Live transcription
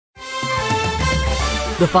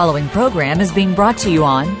The following program is being brought to you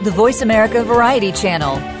on the Voice America Variety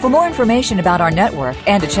Channel. For more information about our network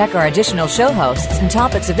and to check our additional show hosts and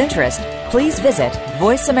topics of interest, please visit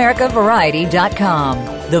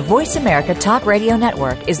voiceamericavariety.com. The Voice America Talk Radio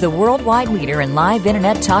Network is the worldwide leader in live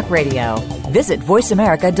Internet talk radio. Visit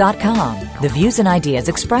voiceamerica.com. The views and ideas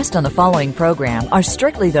expressed on the following program are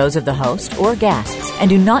strictly those of the host or guests and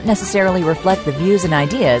do not necessarily reflect the views and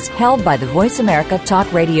ideas held by the Voice America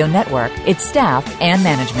Talk Radio Network, its staff, and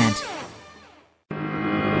management.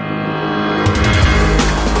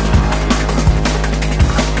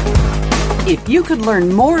 If you could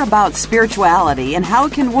learn more about spirituality and how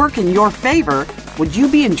it can work in your favor, would you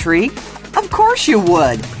be intrigued? Of course you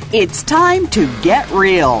would. It's time to get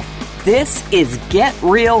real. This is Get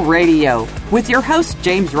Real Radio with your host,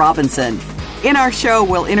 James Robinson. In our show,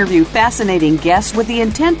 we'll interview fascinating guests with the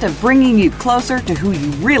intent of bringing you closer to who you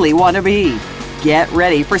really want to be. Get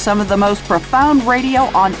ready for some of the most profound radio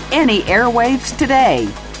on any airwaves today.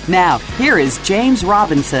 Now, here is James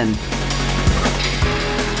Robinson.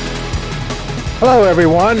 Hello,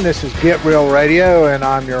 everyone. This is Get Real Radio, and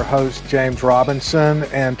I'm your host, James Robinson.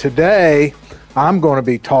 And today, I'm going to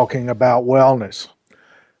be talking about wellness.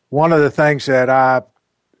 One of the things that I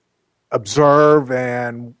observe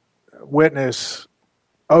and witness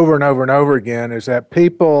over and over and over again is that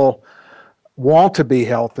people want to be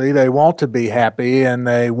healthy, they want to be happy, and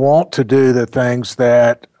they want to do the things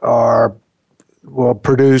that will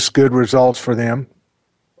produce good results for them,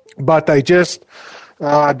 but they just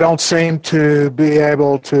don't seem to be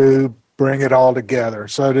able to bring it all together.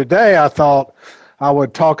 So today I thought I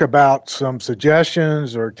would talk about some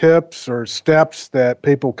suggestions or tips or steps that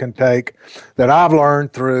people can take that I've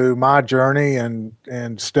learned through my journey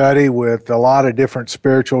and study with a lot of different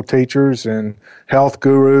spiritual teachers and health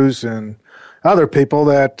gurus and other people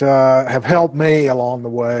that have helped me along the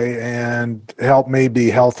way and helped me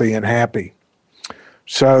be healthy and happy.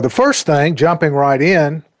 So the first thing, jumping right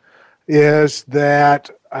in, is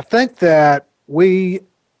that I think that we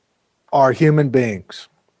are human beings.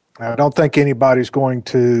 I don't think anybody's going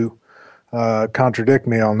to contradict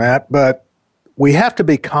me on that, but we have to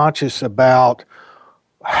be conscious about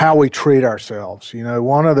how we treat ourselves. You know,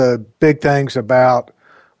 one of the big things about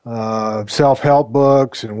self-help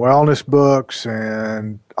books and wellness books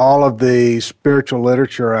and all of the spiritual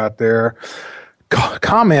literature out there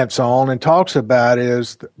comments on and talks about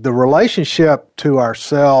is the relationship to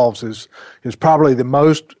ourselves is probably the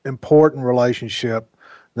most important relationship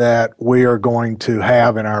that we are going to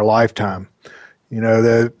have in our lifetime. You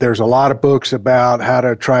know, there's a lot of books about how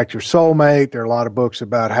to attract your soulmate. There are a lot of books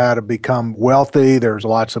about how to become wealthy. There's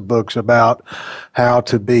lots of books about how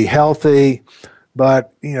to be healthy.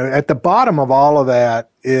 But, you know, at the bottom of all of that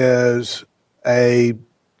is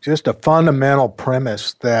just a fundamental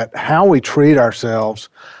premise that how we treat ourselves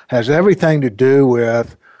has everything to do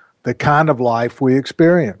with the kind of life we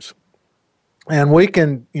experience. And we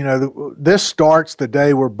can, you know, this starts the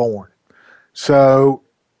day we're born. So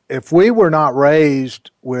if we were not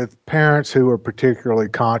raised with parents who were particularly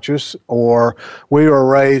conscious, or we were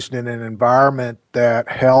raised in an environment that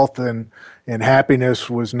health and happiness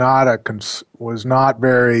was not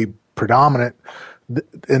very predominant,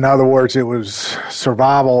 in other words, it was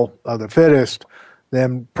survival of the fittest,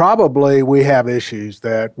 then probably we have issues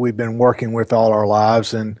that we've been working with all our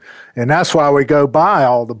lives. And that's why we go buy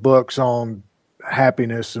all the books on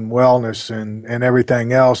happiness and wellness and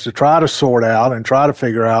everything else to try to sort out and try to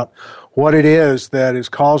figure out what it is that is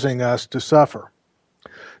causing us to suffer.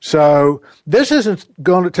 So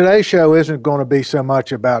today's show isn't going to be so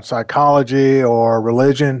much about psychology or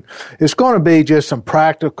religion. It's going to be just some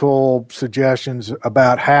practical suggestions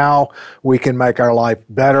about how we can make our life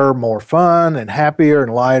better, more fun and happier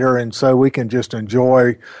and lighter, and so we can just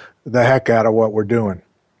enjoy the heck out of what we're doing.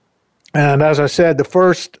 And as I said, the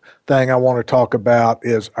first thing I want to talk about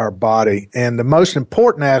is our body. And the most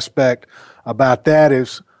important aspect about that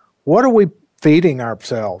is, what are we feeding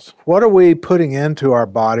ourselves? What are we putting into our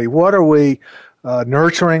body? What are we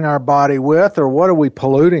nurturing our body with, or what are we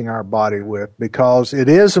polluting our body with? Because it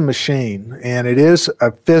is a machine and it is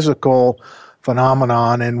a physical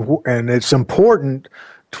phenomenon, and it's important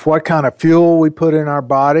what kind of fuel we put in our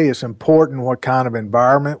body. It's important what kind of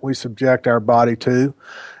environment we subject our body to.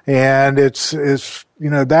 And it's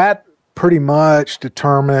that pretty much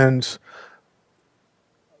determines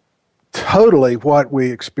totally what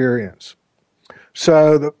we experience.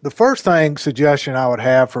 So the first suggestion I would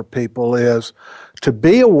have for people is to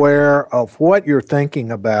be aware of what you're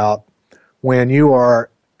thinking about when you are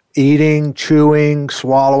eating, chewing,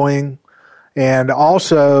 swallowing, and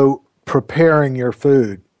also preparing your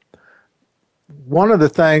food. One of the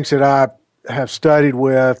things that I have studied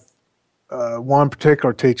with one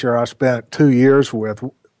particular teacher I spent 2 years with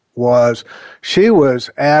she was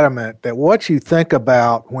adamant that what you think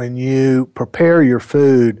about when you prepare your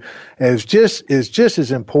food is just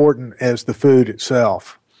as important as the food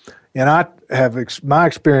itself. And my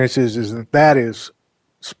experience is that is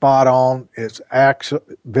spot on. It's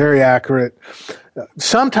very accurate.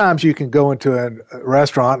 Sometimes you can go into a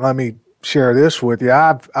restaurant. Let me share this with you.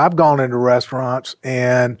 I've gone into restaurants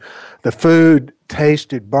and the food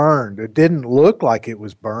tasted burned. It didn't look like it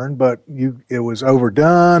was burned, but it was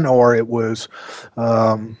overdone, or it was,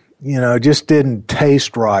 just didn't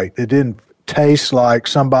taste right. It didn't taste like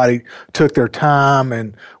somebody took their time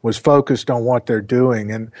and was focused on what they're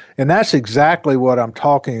doing. And that's exactly what I'm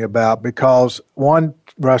talking about, because one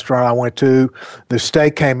restaurant I went to, the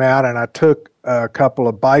steak came out and I took a couple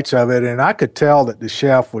of bites of it, and I could tell that the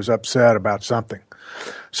chef was upset about something.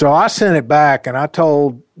 So I sent it back, and I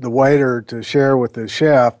told the waiter to share with the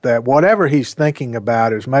chef that whatever he's thinking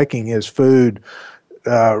about is making his food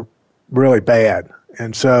really bad.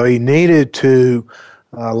 And so he needed to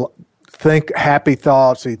think happy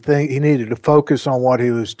thoughts. He needed to focus on what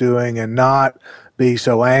he was doing and not be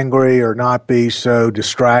so angry or not be so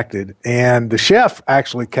distracted. And the chef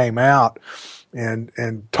actually came out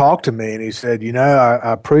and talked to me, and he said,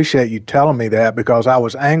 I appreciate you telling me that, because I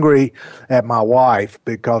was angry at my wife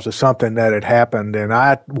because of something that had happened, and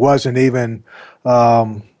I wasn't even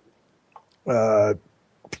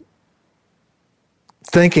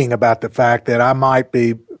thinking about the fact that I might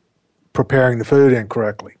be preparing the food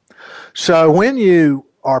incorrectly. So when you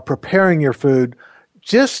are preparing your food,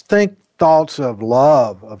 just think thoughts of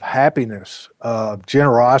love, of happiness, of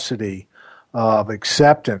generosity, of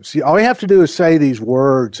acceptance. All you have to do is say these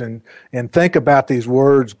words and think about these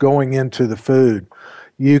words going into the food.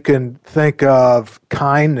 You can think of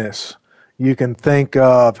kindness. You can think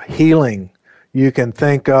of healing. You can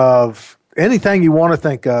think of anything you want to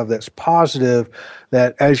think of that's positive,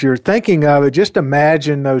 that as you're thinking of it, just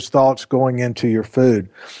imagine those thoughts going into your food.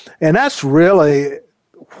 And that's really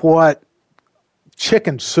what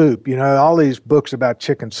chicken soup, all these books about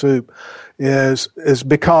chicken soup is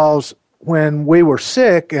because when we were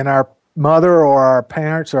sick and our mother or our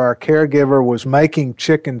parents or our caregiver was making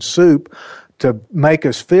chicken soup to make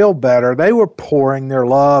us feel better, they were pouring their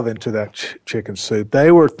love into that chicken soup.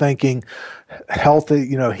 They were thinking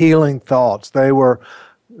healthy, healing thoughts. They were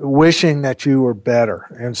wishing that you were better.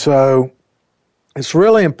 And so it's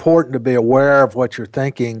really important to be aware of what you're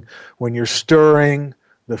thinking when you're stirring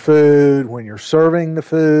the food, when you're serving the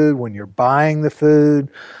food, when you're buying the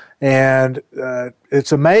food. And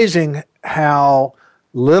it's amazing how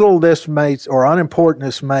little this may, or unimportant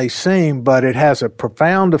this may seem, but it has a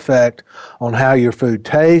profound effect on how your food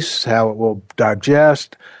tastes, how it will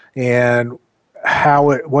digest, and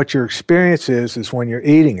what your experience is when you're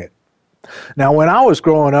eating it. Now, when I was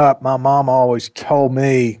growing up, my mom always told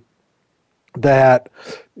me that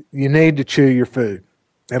you need to chew your food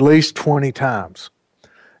at least 20 times.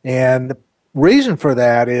 And the reason for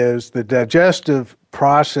that is the digestive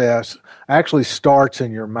process actually starts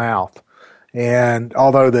in your mouth. And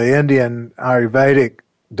although the Indian Ayurvedic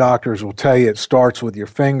doctors will tell you it starts with your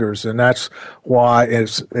fingers, and that's why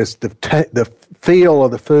it's the feel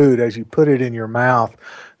of the food as you put it in your mouth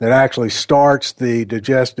that actually starts the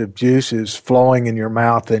digestive juices flowing in your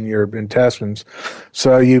mouth and your intestines.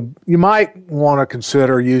 So you might want to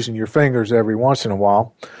consider using your fingers every once in a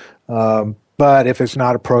while. But if it's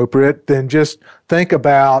not appropriate, then just think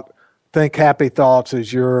happy thoughts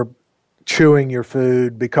as you're chewing your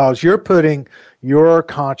food, because you're putting your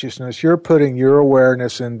consciousness, you're putting your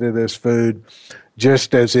awareness into this food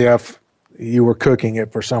just as if you were cooking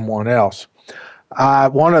it for someone else.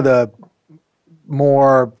 One of the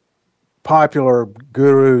more popular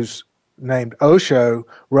gurus named Osho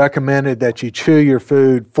recommended that you chew your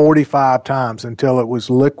food 45 times until it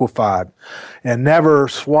was liquefied and never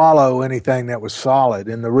swallow anything that was solid.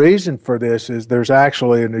 And the reason for this is there's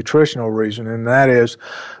actually a nutritional reason, and that is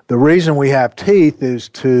the reason we have teeth is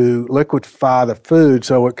to liquefy the food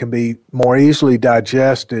so it can be more easily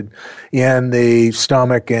digested in the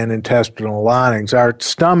stomach and intestinal linings. Our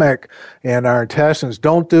stomach and our intestines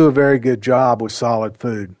don't do a very good job with solid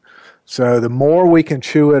food. So the more we can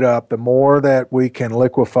chew it up, the more that we can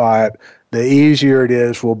liquefy it, the easier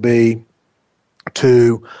it will be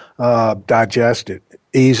to digest it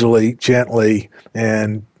easily, gently,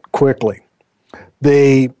 and quickly.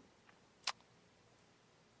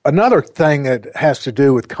 Another thing that has to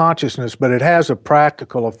do with consciousness, but it has a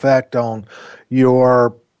practical effect on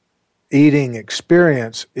your eating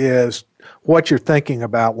experience, is what you're thinking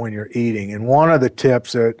about when you're eating. And one of the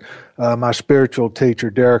tips that my spiritual teacher,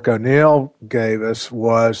 Derek O'Neill, gave us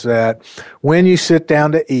was that when you sit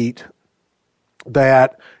down to eat,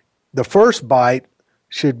 that the first bite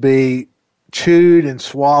should be chewed and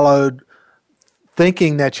swallowed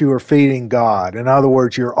thinking that you are feeding God. In other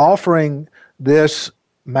words, you're offering this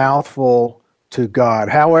mouthful to God,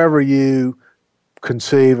 however you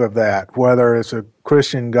conceive of that, whether it's a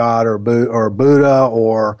Christian God or Buddha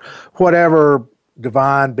or whatever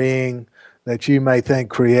divine being that you may think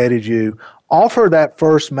created you. Offer that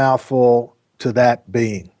first mouthful to that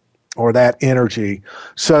being or that energy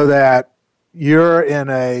so that you're in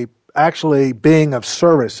a actually being of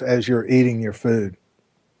service as you're eating your food.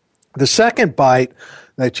 The second bite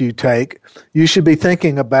that you take, you should be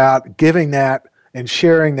thinking about giving that and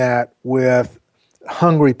sharing that with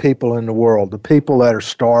hungry people in the world, the people that are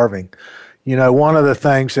starving. You know, one of the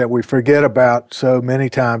things that we forget about so many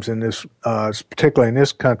times in this, particularly in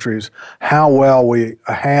this country, is how well we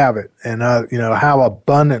have it and, how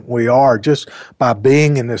abundant we are just by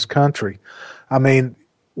being in this country. I mean,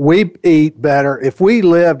 we eat better. If we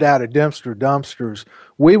lived out of dumpsters,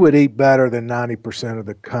 we would eat better than 90%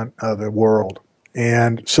 of the world.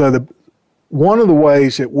 And so one of the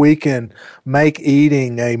ways that we can make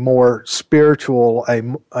eating a more spiritual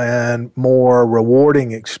and more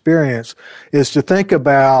rewarding experience is to think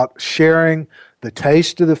about sharing the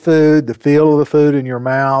taste of the food, the feel of the food in your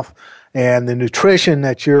mouth, and the nutrition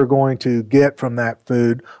that you're going to get from that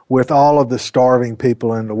food with all of the starving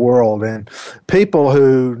people in the world. And people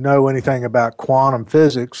who know anything about quantum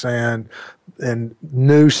physics and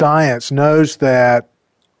new science knows that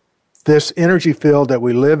this energy field that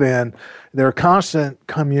we live in, there's constant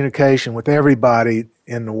communication with everybody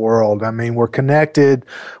in the world. I mean, we're connected,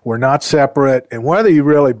 we're not separate, and whether you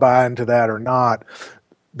really buy into that or not,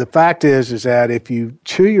 the fact is that if you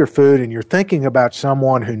chew your food and you're thinking about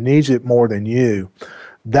someone who needs it more than you,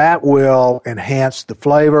 that will enhance the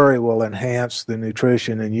flavor, it will enhance the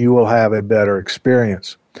nutrition, and you will have a better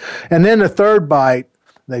experience. And then the third bite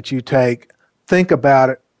that you take, think about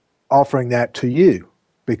it, offering that to you,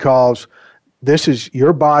 because this is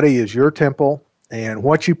your body is your temple, and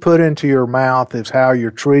what you put into your mouth is how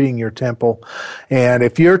you're treating your temple. And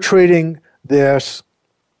if you're treating this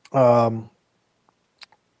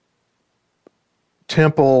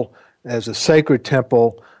temple as a sacred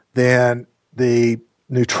temple, then the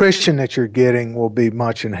nutrition that you're getting will be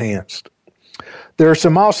much enhanced. There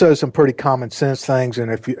are also some pretty common sense things,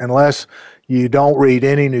 and unless you don't read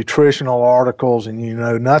any nutritional articles and you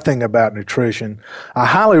know nothing about nutrition, I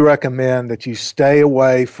highly recommend that you stay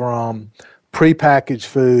away from prepackaged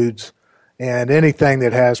foods and anything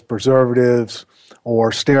that has preservatives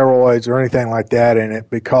or steroids or anything like that in it,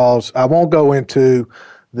 because I won't go into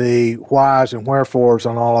the whys and wherefores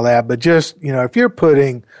on all of that, but just, if you're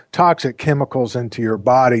putting toxic chemicals into your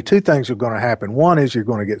body, two things are going to happen. One is you're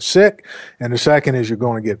going to get sick, and the second is you're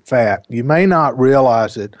going to get fat. You may not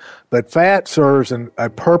realize it, but fat serves a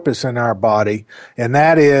purpose in our body, and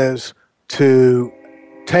that is to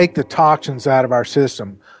take the toxins out of our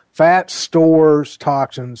system. Fat stores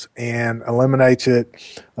toxins and eliminates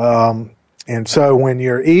it. And so when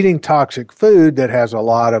you're eating toxic food that has a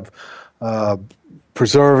lot of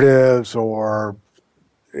preservatives or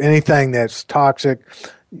anything that's toxic,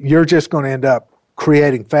 you're just going to end up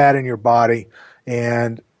creating fat in your body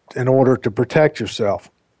and in order to protect yourself.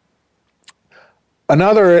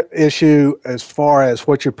 Another issue as far as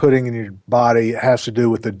what you're putting in your body has to do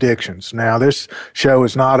with addictions. Now, this show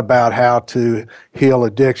is not about how to heal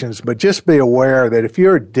addictions, but just be aware that if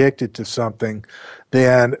you're addicted to something,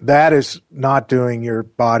 then that is not doing your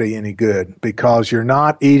body any good, because you're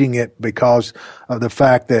not eating it because of the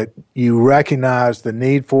fact that you recognize the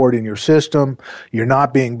need for it in your system. You're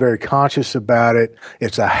not being very conscious about it.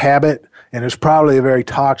 It's a habit, and it's probably a very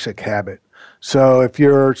toxic habit. So if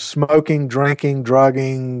you're smoking, drinking,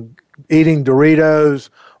 drugging, eating Doritos,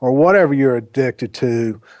 or whatever you're addicted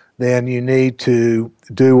to, then you need to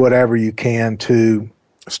do whatever you can to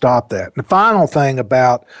stop that. The final thing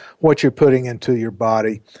about what you're putting into your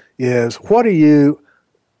body is, what are you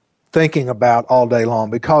thinking about all day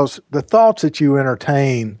long? Because the thoughts that you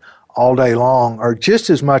entertain all day long are just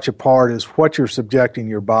as much a part as what you're subjecting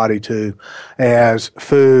your body to as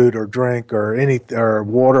food or drink or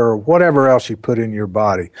water or whatever else you put in your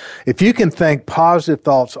body. If you can think positive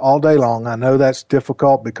thoughts all day long, I know that's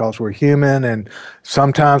difficult because we're human and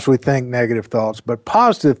sometimes we think negative thoughts, but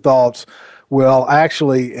positive thoughts will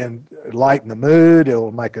actually lighten the mood. It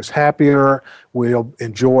will make us happier. We'll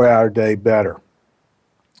enjoy our day better.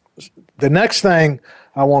 The next thing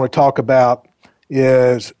I want to talk about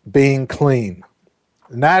is being clean.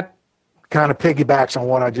 And that kind of piggybacks on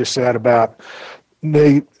what I just said about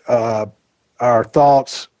our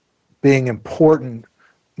thoughts being important,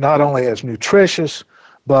 not only as nutritious,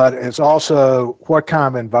 but as also what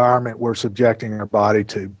kind of environment we're subjecting our body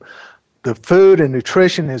to. The food and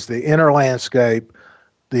nutrition is the inner landscape.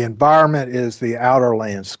 The environment is the outer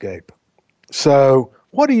landscape. So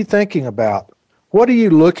what are you thinking about? What are you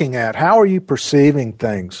looking at? How are you perceiving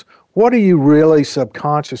things? What are you really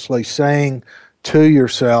subconsciously saying to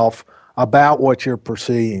yourself about what you're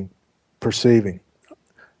perceiving?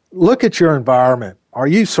 Look at your environment. Are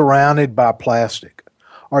you surrounded by plastic?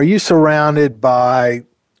 Are you surrounded by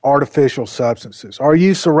artificial substances? Are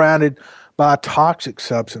you surrounded by toxic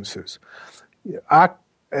substances?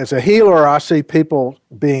 As a healer, I see people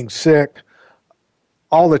being sick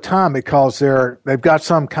all the time because they've got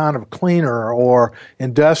some kind of cleaner or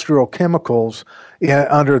industrial chemicals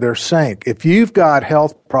under their sink. If you've got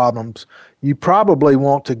health problems, you probably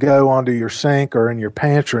want to go under your sink or in your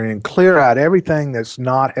pantry and clear out everything that's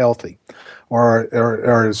not healthy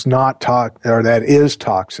or is not or that is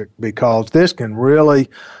toxic, because this can really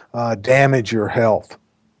damage your health.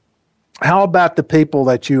 How about the people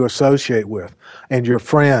that you associate with and your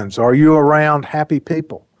friends? Are you around happy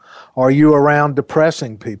people? Are you around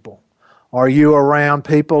depressing people? Are you around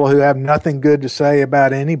people who have nothing good to say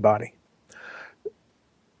about anybody?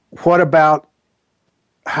 What about,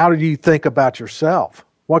 how do you think about yourself?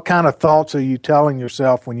 What kind of thoughts are you telling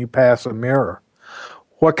yourself when you pass a mirror?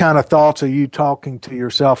 What kind of thoughts are you talking to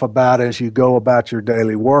yourself about as you go about your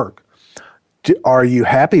daily work? Are you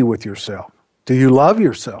happy with yourself? Do you love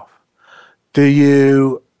yourself? Do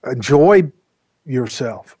you enjoy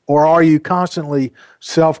yourself? Or are you constantly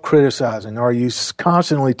self-criticizing? Are you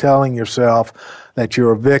constantly telling yourself that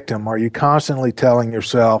you're a victim? Are you constantly telling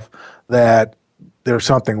yourself that there's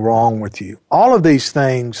something wrong with you? All of these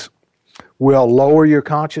things will lower your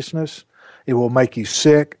consciousness. It will make you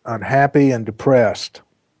sick, unhappy, and depressed.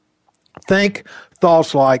 Think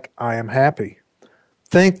thoughts like, I am happy.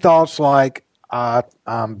 Think thoughts like, I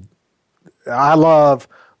love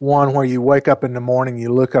one where you wake up in the morning,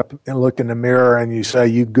 you look up and look in the mirror and you say,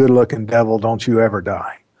 you good-looking devil, don't you ever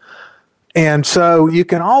die. And so you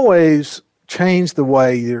can always change the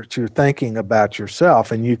way you're thinking about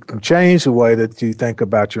yourself, and you can change the way that you think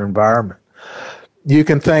about your environment. You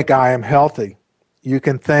can think, I am healthy. You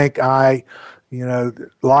can think, life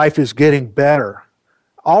is getting better.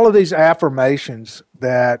 All of these affirmations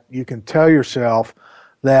that you can tell yourself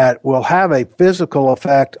that will have a physical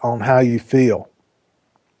effect on how you feel.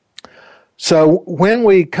 So when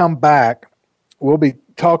we come back, we'll be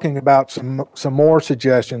talking about some more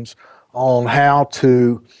suggestions on how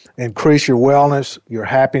to increase your wellness, your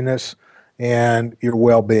happiness, and your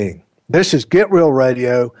well-being. This is Get Real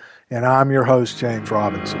Radio, and I'm your host, James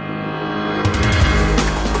Robinson.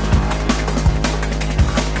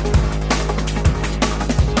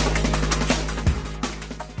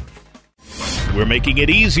 We're making it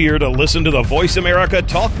easier to listen to the Voice America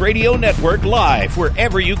Talk Radio Network live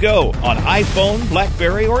wherever you go on iPhone,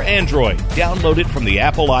 BlackBerry, or Android. Download it from the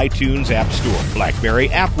Apple iTunes App Store, BlackBerry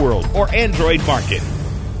App World, or Android Market.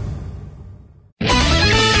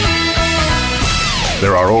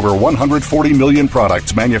 There are over 140 million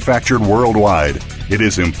products manufactured worldwide. It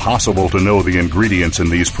is impossible to know the ingredients in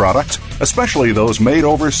these products, especially those made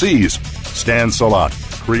overseas. Stan Salat,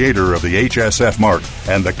 creator of the HSF Mark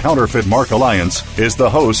and the Counterfeit Mark Alliance, is the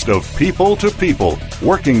host of People to People,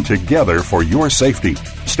 working together for your safety.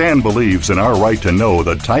 Stan believes in our right to know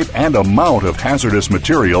the type and amount of hazardous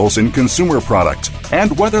materials in consumer products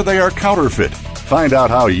and whether they are counterfeit. Find out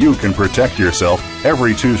how you can protect yourself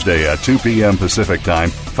every Tuesday at 2 p.m. Pacific Time,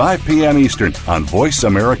 5 p.m. Eastern on Voice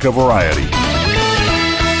America Variety.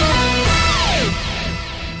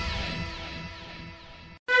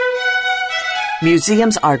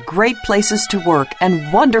 Museums are great places to work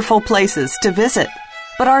and wonderful places to visit.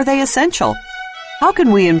 But are they essential? How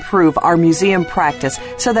can we improve our museum practice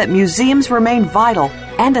so that museums remain vital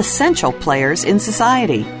and essential players in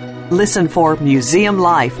society? Listen for Museum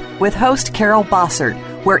Life with host Carol Bossert,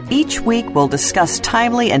 where each week we'll discuss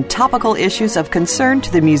timely and topical issues of concern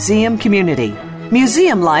to the museum community.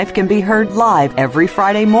 Museum Life can be heard live every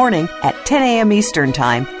Friday morning at 10 a.m. Eastern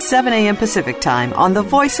Time, 7 a.m. Pacific Time on the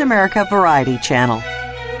Voice America Variety Channel.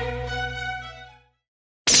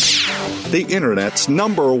 The Internet's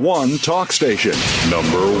number one talk station.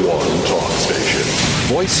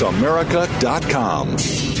 VoiceAmerica.com.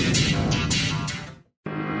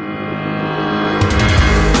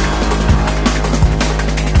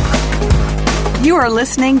 You are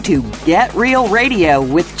listening to Get Real Radio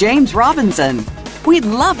with James Robinson. We'd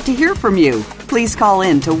love to hear from you. please call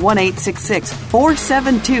in to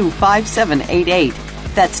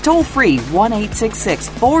 1-866-472-5788. That's toll free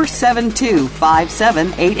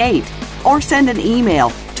 1-866-472-5788. Or send an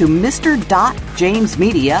email to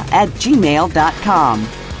mr.jamesmedia@gmail.com.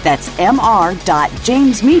 That's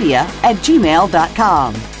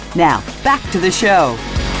mr.jamesmedia@gmail.com. Now, back to the show.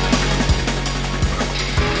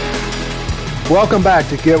 Welcome back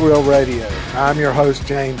to Get Real Radio. I'm your host,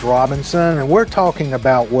 James Robinson, and we're talking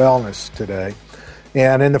about wellness today.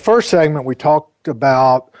 And in the first segment, we talked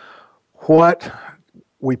about what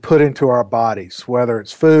we put into our bodies, whether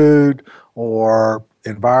it's food or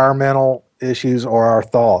environmental issues or our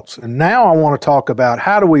thoughts. And now I want to talk about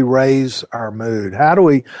how do we raise our mood? How do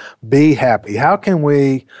we be happy? How can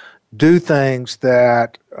we do things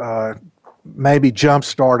that maybe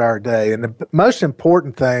jumpstart our day? And the most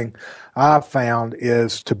important thing I've found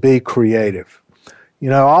is to be creative. You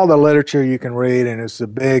know, all the literature you can read, and it's a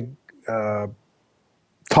big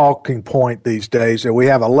talking point these days, that we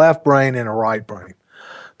have a left brain and a right brain.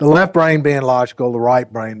 The left brain being logical, the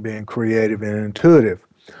right brain being creative and intuitive.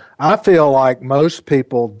 I feel like most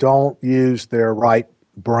people don't use their right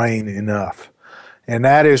brain enough. And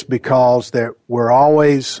that is because that we're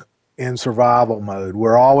always in survival mode.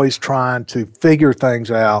 We're always trying to figure things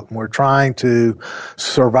out, and we're trying to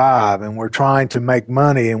survive, and we're trying to make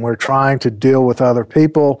money, and we're trying to deal with other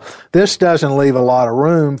people. This doesn't leave a lot of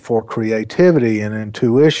room for creativity and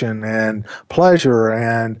intuition and pleasure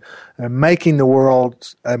and making the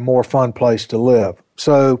world a more fun place to live.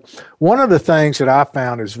 So one of the things that I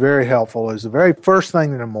found is very helpful is the very first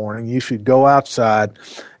thing in the morning, you should go outside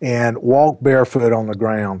and walk barefoot on the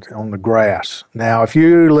ground, on the grass. Now, if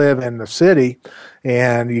you live in the city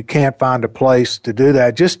and you can't find a place to do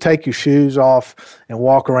that, just take your shoes off and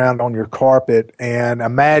walk around on your carpet and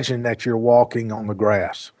imagine that you're walking on the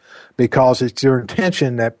grass. Because it's your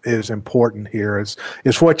intention that is important here.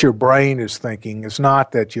 It's what your brain is thinking. It's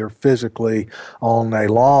not that you're physically on a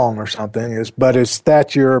lawn or something, but it's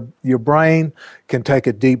that your brain can take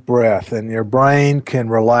a deep breath, and your brain can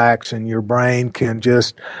relax, and your brain can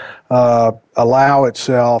just allow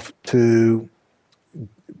itself to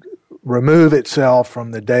remove itself from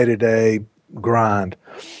the day-to-day grind.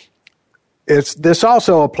 This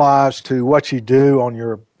also applies to what you do on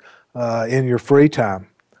your in your free time.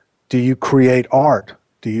 Do you create art?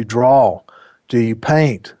 Do you draw? Do you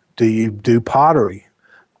paint? Do you do pottery?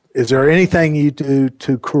 Is there anything you do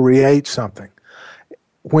to create something?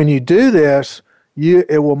 When you do this,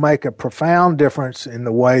 it will make a profound difference in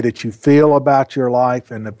the way that you feel about your life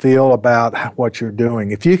and the feel about what you're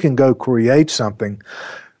doing. If you can go create something,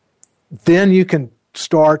 then you can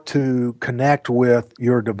start to connect with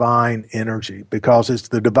your divine energy, because it's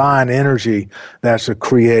the divine energy that's a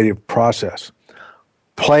creative process.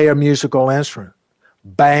 Play a musical instrument,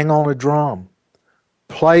 bang on a drum,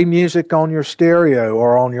 play music on your stereo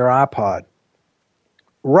or on your iPod.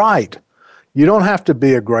 Write. You don't have to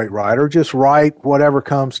be a great writer. Just write whatever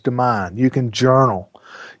comes to mind. You can journal.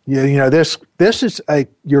 You know, this is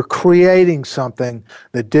you're creating something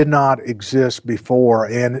that did not exist before.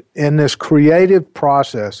 And in this creative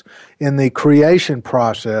process, in the creation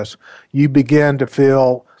process, you begin to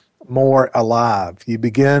feel more alive. You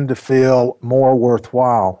begin to feel more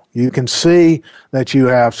worthwhile. You can see that you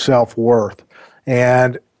have self-worth.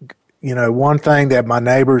 And, you know, one thing that my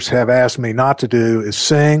neighbors have asked me not to do is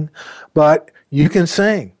sing, but you can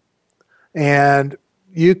sing. And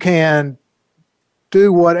you can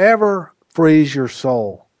do whatever frees your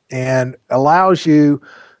soul and allows you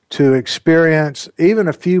to experience even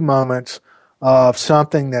a few moments of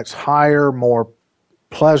something that's higher, more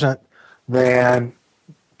pleasant than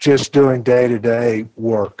just doing day-to-day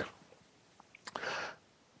work.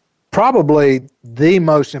 Probably the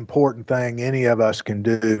most important thing any of us can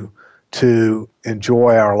do to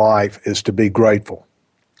enjoy our life is to be grateful.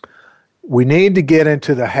 We need to get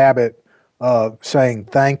into the habit of saying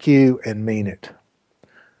thank you and mean it.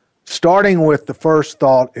 Starting with the first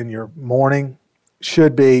thought in your morning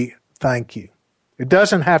should be thank you. It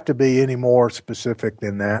doesn't have to be any more specific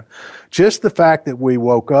than that. Just the fact that we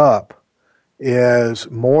woke up is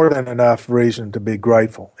more than enough reason to be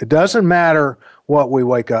grateful. It doesn't matter what we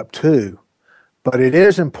wake up to, but it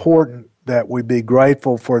is important that we be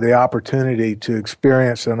grateful for the opportunity to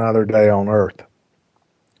experience another day on earth.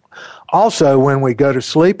 Also, when we go to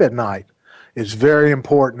sleep at night, it's very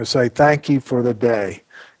important to say thank you for the day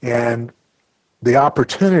and the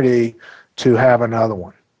opportunity to have another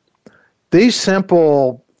one. These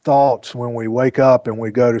simple thoughts when we wake up and we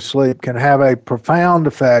go to sleep can have a profound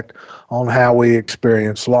effect on how we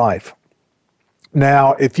experience life.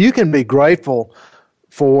 Now, if you can be grateful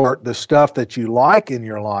for the stuff that you like in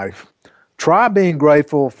your life, try being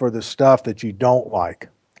grateful for the stuff that you don't like.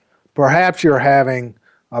 Perhaps you're having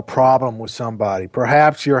a problem with somebody.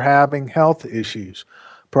 Perhaps you're having health issues.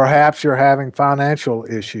 Perhaps you're having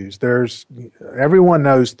financial issues. Everyone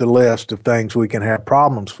knows the list of things we can have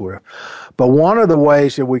problems with. But one of the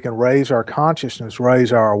ways that we can raise our consciousness,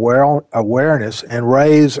 raise our awareness, and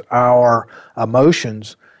raise our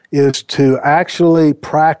emotions is to actually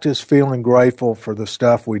practice feeling grateful for the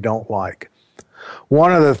stuff we don't like.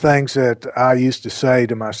 One of the things that I used to say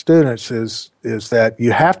to my students is that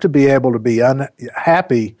you have to be able to be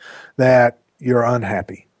happy that you're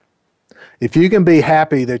unhappy. If you can be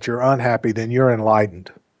happy that you're unhappy, then you're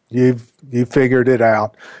enlightened. You've figured it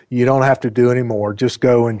out. You don't have to do any more. Just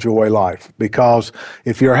go enjoy life. Because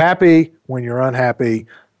if you're happy when you're unhappy,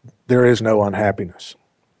 there is no unhappiness.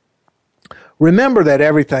 Remember that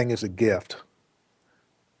everything is a gift.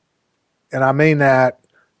 And I mean that,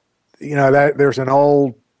 that there's an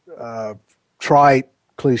old trite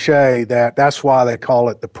cliche that's why they call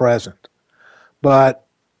it the present. But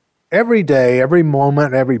every day, every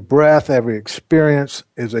moment, every breath, every experience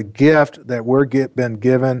is a gift that we're been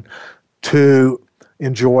given to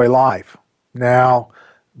enjoy life. Now,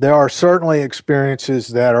 there are certainly experiences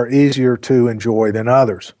that are easier to enjoy than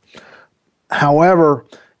others. However,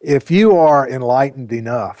 if you are enlightened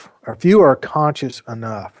enough, or if you are conscious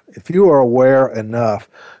enough, if you are aware enough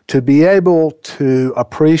to be able to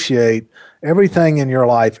appreciate everything in your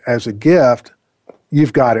life as a gift,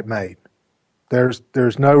 you've got it made.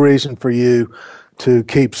 There's no reason for you to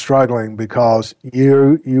keep struggling because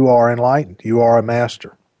you are enlightened. You are a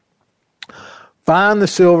master. Find the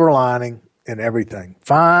silver lining in everything.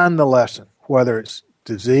 Find the lesson, whether it's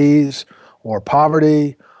disease or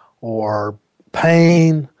poverty or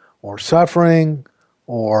pain or suffering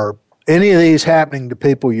or any of these happening to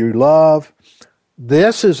people you love.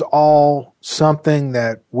 This is all something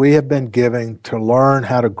that we have been given to learn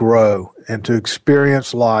how to grow and to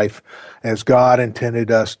experience life as God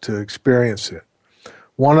intended us to experience it.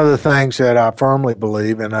 One of the things that I firmly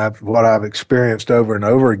believe, and what I've experienced over and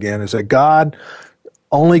over again, is that God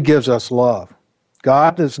only gives us love.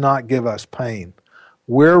 God does not give us pain.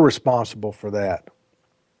 We're responsible for that.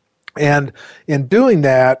 And in doing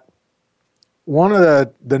that, one of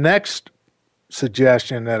the next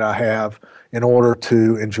suggestion that I have in order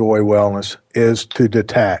to enjoy wellness is to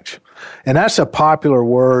detach. And that's a popular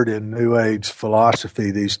word in New Age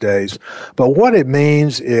philosophy these days. But what it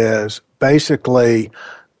means is basically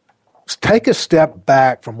take a step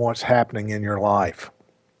back from what's happening in your life.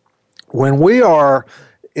 When we are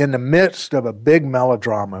in the midst of a big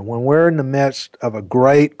melodrama, when we're in the midst of a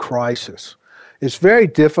great crisis, it's very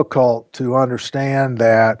difficult to understand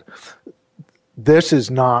that this is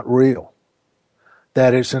not real,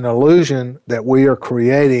 that it's an illusion that we are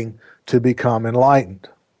creating to become enlightened.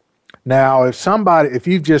 Now, if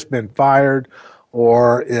you've just been fired,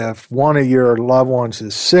 or if one of your loved ones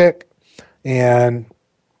is sick, and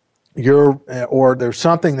or there's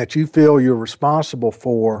something that you feel you're responsible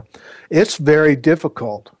for, it's very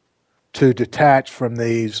difficult to detach from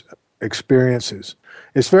these experiences.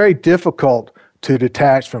 It's very difficult to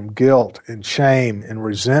detach from guilt and shame and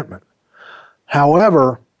resentment.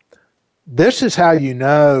 However, this is how you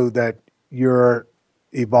know that you're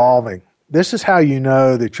evolving. This is how you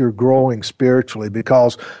know that you're growing spiritually,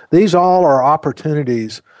 because these all are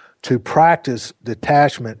opportunities to practice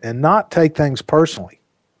detachment and not take things personally.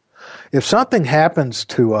 If something happens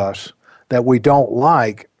to us that we don't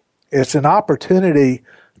like, it's an opportunity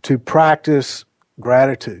to practice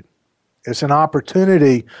gratitude. It's an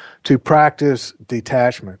opportunity to practice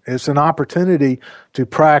detachment. It's an opportunity to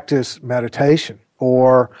practice meditation,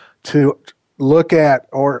 or to look at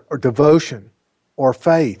or devotion or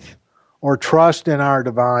faith or trust in our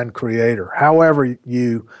divine creator, however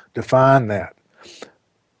you define that.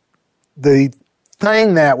 The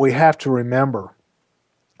thing that we have to remember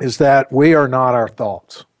is that we are not our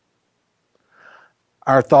thoughts.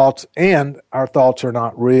 Our thoughts are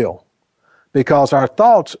not real, because our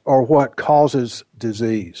thoughts are what causes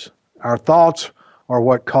disease. Our thoughts are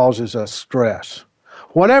what causes us stress.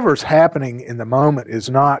 Whatever's happening in the moment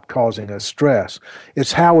is not causing us stress.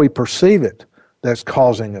 It's how we perceive it that's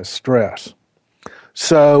causing us stress.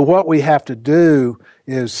 So what we have to do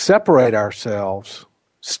is separate ourselves,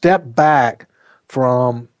 step back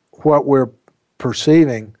from what we're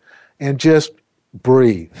perceiving, and just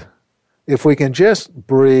breathe. If we can just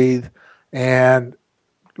breathe and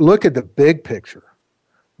look at the big picture,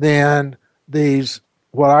 then these,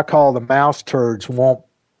 what I call the mouse turds, won't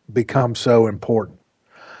become so important.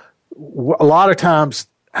 A lot of times,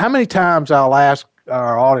 how many times, I'll ask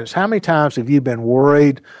our audience, how many times have you been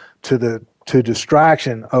worried to the to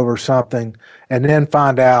distraction over something and then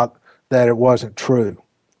find out that it wasn't true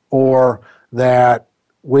or that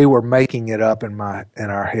we were making it up in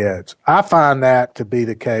our heads. I find that to be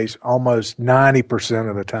the case almost 90%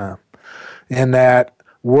 of the time, in that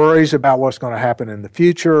worries about what's going to happen in the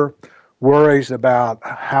future, worries about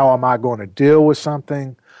how am I going to deal with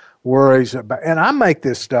something, worries about, and I make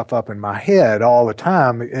this stuff up in my head all the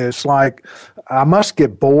time. It's like I must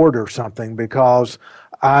get bored or something because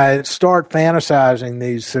I start fantasizing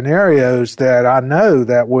these scenarios that I know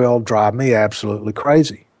that will drive me absolutely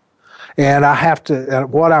crazy. And I have to,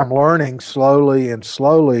 and what I'm learning slowly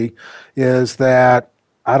is that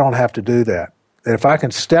I don't have to do that. If I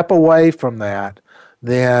can step away from that,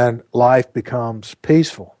 then life becomes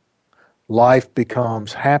peaceful. Life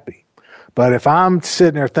becomes happy. But if I'm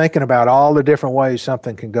sitting there thinking about all the different ways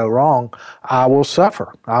something can go wrong, I will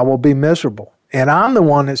suffer. I will be miserable. And I'm the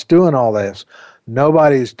one that's doing all this.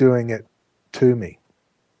 Nobody's doing it to me.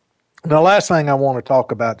 The last thing I want to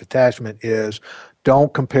talk about detachment is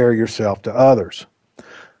don't compare yourself to others.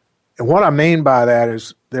 And what I mean by that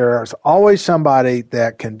is there's always somebody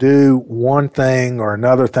that can do one thing or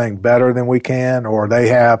another thing better than we can, or they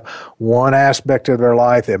have one aspect of their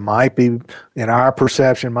life that might be, in our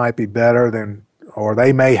perception, might be better than, or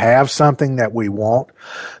they may have something that we want.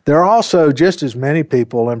 There are also just as many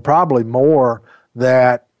people, and probably more,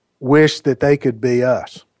 that wish that they could be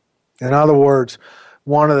us. In other words,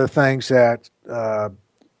 one of the things that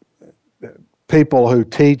people who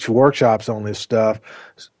teach workshops on this stuff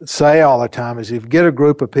say all the time is if you get a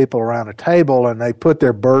group of people around a table and they put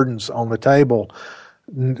their burdens on the table,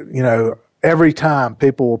 every time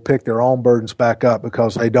people will pick their own burdens back up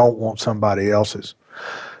because they don't want somebody else's.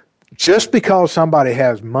 Just because somebody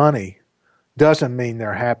has money doesn't mean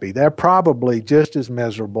they're happy. They're probably just as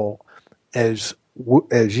miserable as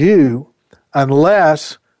you,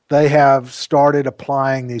 unless they have started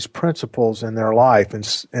applying these principles in their life,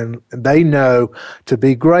 and they know to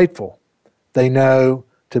be grateful. They know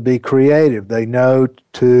to be creative. They know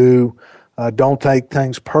to don't take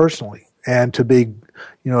things personally and to be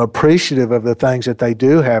appreciative of the things that they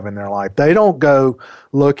do have in their life. They don't go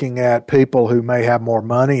looking at people who may have more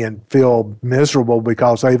money and feel miserable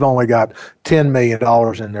because they've only got $10 million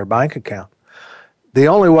in their bank account. The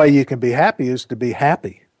only way you can be happy is to be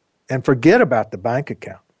happy and forget about the bank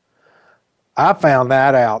account. I found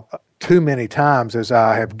that out too many times as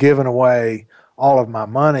I have given away all of my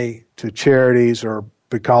money to charities or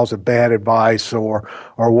because of bad advice or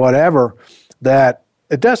whatever, that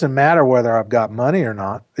it doesn't matter whether I've got money or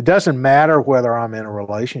not. It doesn't matter whether I'm in a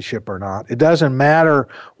relationship or not. It doesn't matter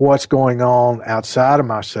what's going on outside of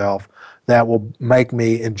myself that will make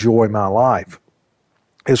me enjoy my life.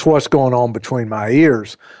 It's what's going on between my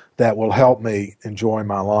ears that will help me enjoy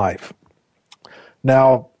my life.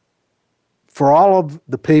 Now, for all of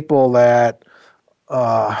the people that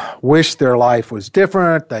wish their life was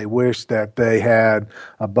different, they wish that they had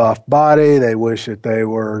a buff body, they wish that they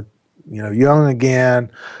were, young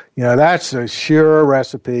again, that's a sure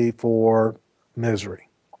recipe for misery.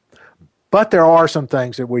 But there are some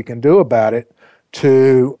things that we can do about it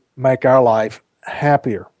to make our life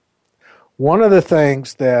happier. One of the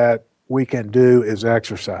things that we can do is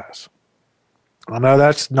exercise. I know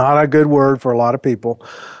that's not a good word for a lot of people,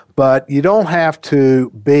 but you don't have to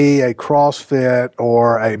be a CrossFit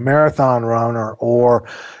or a marathon runner or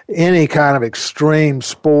any kind of extreme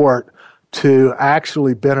sport to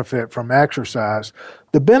actually benefit from exercise.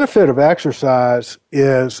 The benefit of exercise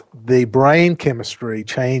is the brain chemistry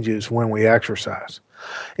changes when we exercise.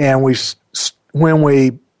 And when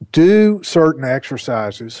we do certain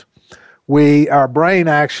exercises, our brain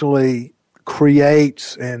actually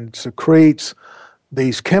creates and secretes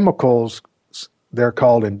these chemicals. They're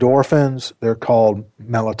called endorphins, they're called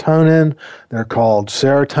melatonin, they're called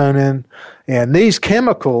serotonin, and these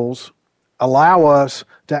chemicals allow us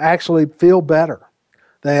to actually feel better.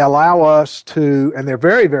 They allow us to, and they're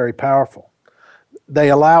very, very powerful, they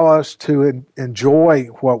allow us to enjoy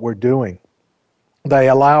what we're doing. They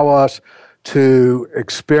allow us to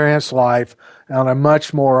experience life on a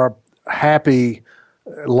much more happy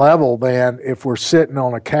level than if we're sitting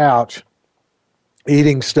on a couch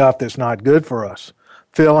eating stuff that's not good for us,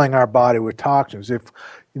 filling our body with toxins.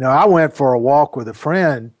 I went for a walk with a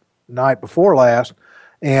friend night before last,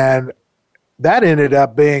 and that ended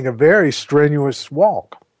up being a very strenuous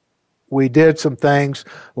walk. We did some things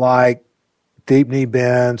like deep knee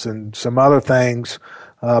bends and some other things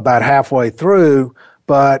about halfway through,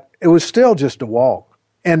 but it was still just a walk.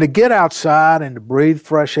 And to get outside and to breathe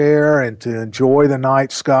fresh air and to enjoy the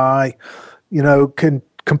night sky, can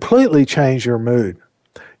completely change your mood.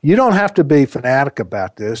 You don't have to be fanatic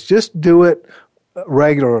about this. Just do it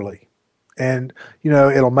regularly. And,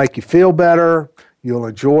 it'll make you feel better. You'll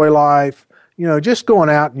enjoy life. Just going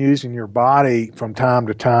out and using your body from time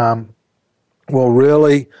to time will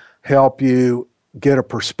really help you get a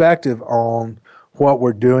perspective on what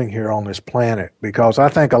we're doing here on this planet. Because I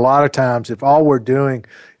think a lot of times if all we're doing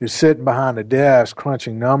is sitting behind a desk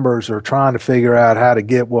crunching numbers or trying to figure out how to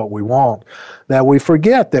get what we want, that we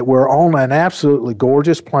forget that we're on an absolutely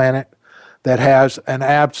gorgeous planet that has an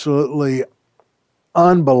absolutely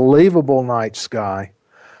unbelievable night sky.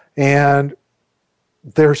 And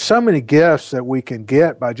there's so many gifts that we can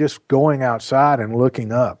get by just going outside and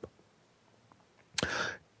looking up.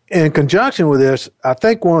 In conjunction with this, I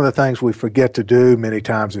think one of the things we forget to do many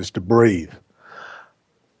times is to breathe.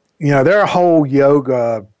 There are whole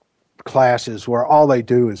yoga classes where all they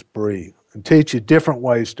do is breathe and teach you different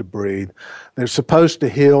ways to breathe. They're supposed to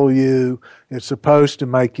heal you. It's supposed to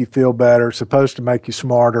make you feel better. It's supposed to make you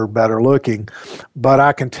smarter, better looking. But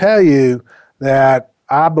I can tell you that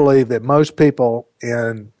I believe that most people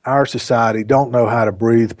in our society don't know how to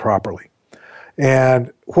breathe properly.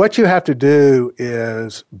 And what you have to do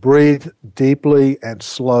is breathe deeply and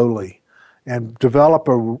slowly and develop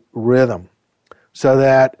a rhythm so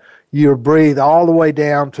that you breathe all the way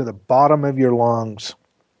down to the bottom of your lungs,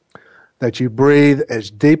 that you breathe as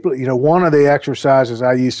deeply. One of the exercises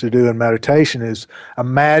I used to do in meditation is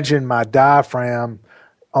imagine my diaphragm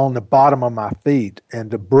on the bottom of my feet and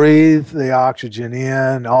to breathe the oxygen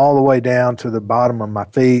in all the way down to the bottom of my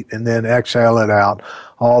feet and then exhale it out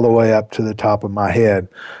all the way up to the top of my head.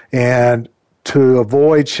 And to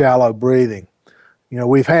avoid shallow breathing.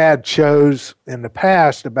 We've had shows in the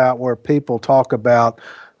past about where people talk about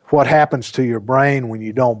what happens to your brain when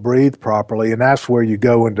you don't breathe properly, and that's where you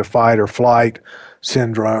go into fight or flight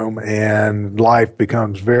syndrome, and life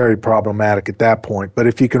becomes very problematic at that point. But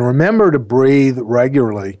if you can remember to breathe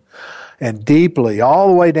regularly and deeply all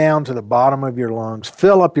the way down to the bottom of your lungs,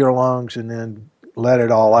 fill up your lungs and then let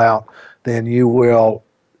it all out, then you will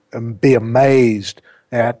be amazed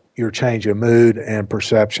at your change of mood and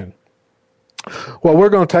perception. Well, we're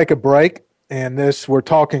going to take a break, and we're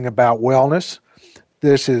talking about wellness.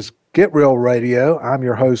 This is Get Real Radio. I'm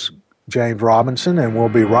your host, James Robinson, and we'll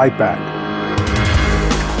be right back.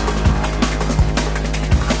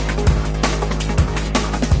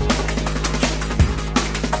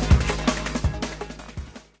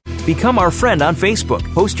 Become our friend on Facebook.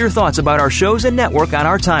 Post your thoughts about our shows and network on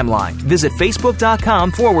our timeline. Visit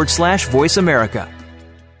Facebook.com/Voice America.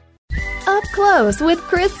 Up Close with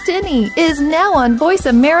Chris Tinney is now on Voice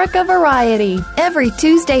America Variety. Every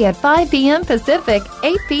Tuesday at 5 p.m. Pacific,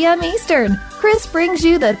 8 p.m. Eastern. Chris brings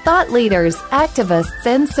you the thought leaders, activists,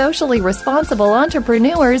 and socially responsible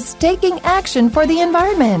entrepreneurs taking action for the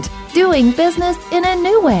environment, doing business in a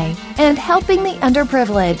new way, and helping the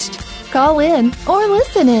underprivileged. Call in or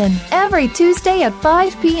listen in every Tuesday at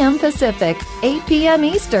 5 p.m. Pacific, 8 p.m.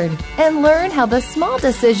 Eastern, and learn how the small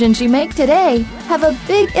decisions you make today have a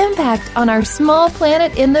big impact on our small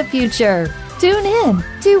planet in the future. Tune in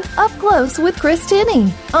to Up Close with Chris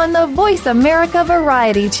Tinney on the Voice America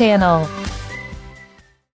Variety Channel.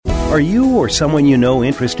 Are you or someone you know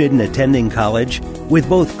interested in attending college? With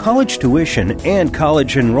both college tuition and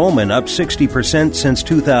college enrollment up 60% since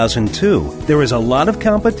 2002, there is a lot of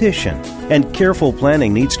competition, and careful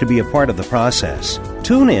planning needs to be a part of the process.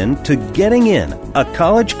 Tune in to Getting In, a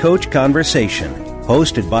college coach conversation,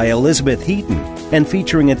 hosted by Elizabeth Heaton and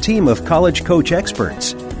featuring a team of college coach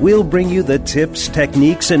experts. We'll bring you the tips,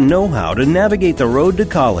 techniques, and know-how to navigate the road to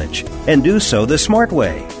college and do so the smart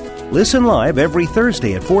way. Listen live every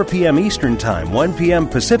Thursday at 4 p.m. Eastern Time, 1 p.m.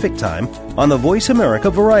 Pacific Time on the Voice America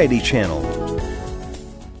Variety Channel.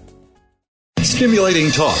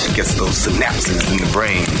 Stimulating talk gets those synapses in the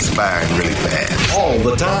brain firing really fast. All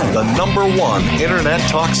the time. The #1 Internet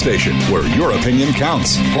talk station where your opinion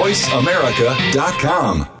counts.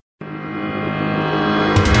 VoiceAmerica.com.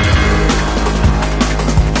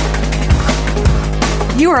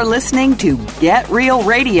 You are listening to Get Real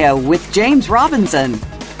Radio with James Robinson.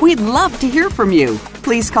 We'd love to hear from you.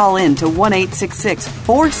 Please call in to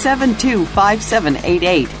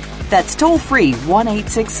 1-866-472-5788. That's toll free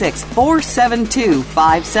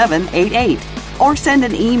 1-866-472-5788. Or send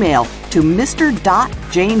an email to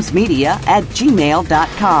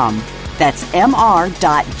mr.jamesmedia@gmail.com. That's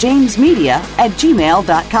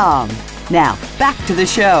mr.jamesmedia@gmail.com. Now, back to the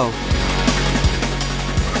show.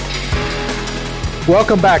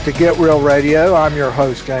 Welcome back to Get Real Radio. I'm your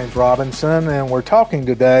host, James Robinson, and we're talking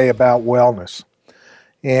today about wellness.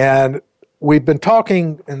 And we've been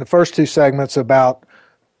talking in the first two segments about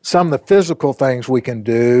some of the physical things we can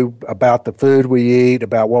do about the food we eat,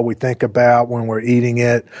 about what we think about when we're eating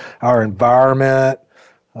it, our environment,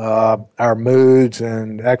 our moods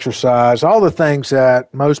and exercise, all the things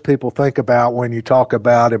that most people think about when you talk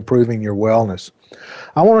about improving your wellness.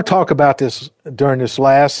 I want to talk about this during this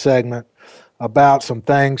last segment about some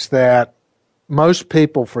things that most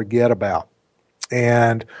people forget about.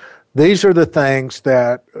 And these are the things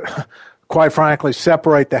that, quite frankly,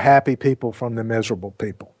 separate the happy people from the miserable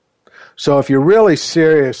people. So if you're really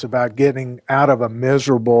serious about getting out of a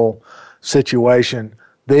miserable situation,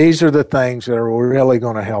 these are the things that are really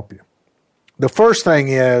going to help you. The first thing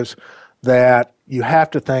is that you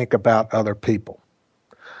have to think about other people.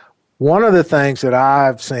 One of the things that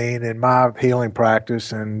I've seen in my healing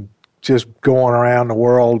practice and just going around the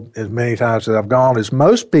world as many times as I've gone is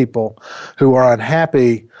most people who are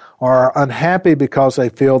unhappy because they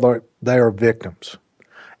feel that they are victims.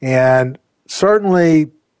 And certainly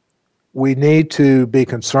we need to be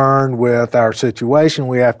concerned with our situation.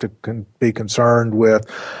 We have to be concerned with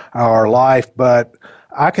our life. But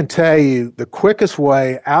I can tell you the quickest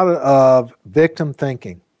way out of victim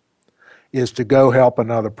thinking is to go help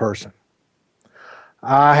another person.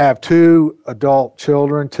 I have 2 adult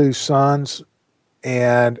children, 2 sons,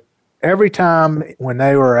 and every time when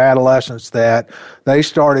they were adolescents that they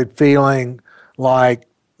started feeling like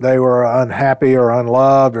they were unhappy or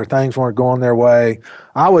unloved or things weren't going their way,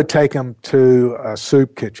 I would take them to a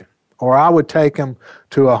soup kitchen or I would take them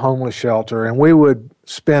to a homeless shelter, and we would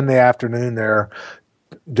spend the afternoon there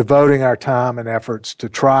devoting our time and efforts to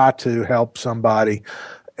try to help somebody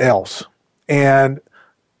else. And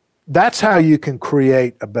that's how you can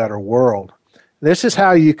create a better world. This is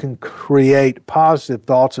how you can create positive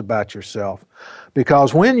thoughts about yourself.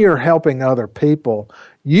 Because when you're helping other people,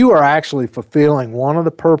 you are actually fulfilling one of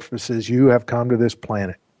the purposes you have come to this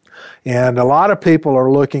planet. And a lot of people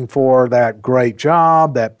are looking for that great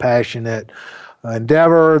job, that passionate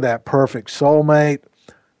endeavor, that perfect soulmate.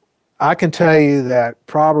 I can tell you that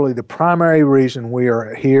probably the primary reason we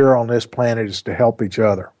are here on this planet is to help each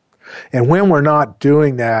other. And when we're not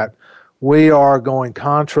doing that, we are going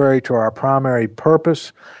contrary to our primary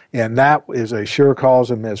purpose, and that is a sure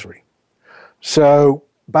cause of misery. So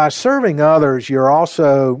by serving others, you're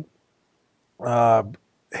also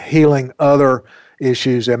healing other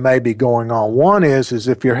issues that may be going on. One is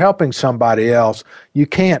if you're helping somebody else, you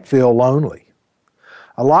can't feel lonely.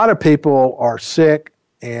 A lot of people are sick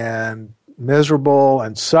and miserable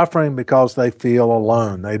and suffering because they feel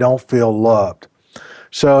alone. They don't feel loved.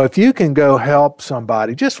 So if you can go help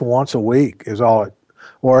somebody just once a week is all it,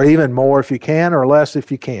 or even more if you can, or less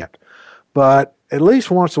if you can't. But at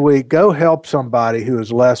least once a week, go help somebody who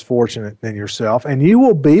is less fortunate than yourself, and you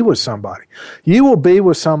will be with somebody. You will be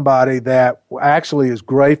with somebody that actually is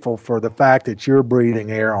grateful for the fact that you're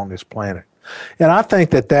breathing air on this planet. And I think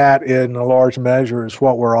that that, in a large measure, is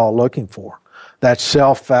what we're all looking for, that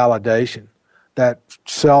self-validation, that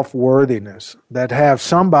self-worthiness, that have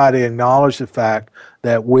somebody acknowledge the fact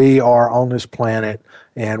that we are on this planet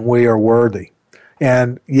and we are worthy.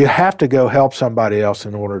 And you have to go help somebody else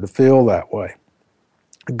in order to feel that way.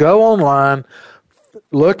 Go online,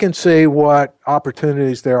 look and see what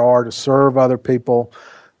opportunities there are to serve other people.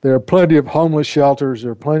 There are plenty of homeless shelters.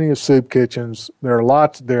 There are plenty of soup kitchens. There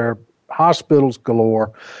are hospitals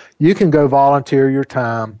galore. You can go volunteer your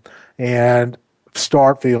time and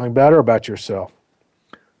start feeling better about yourself.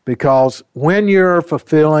 Because when you're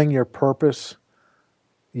fulfilling your purpose,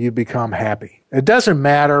 you become happy. It doesn't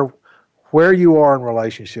matter where you are in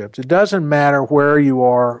relationships. It doesn't matter where you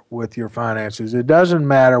are with your finances. It doesn't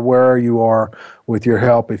matter where you are with your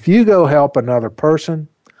help. If you go help another person,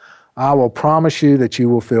 I will promise you that you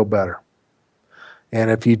will feel better. And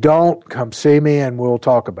if you don't, come see me and we'll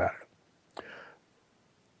talk about it.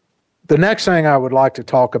 The next thing I would like to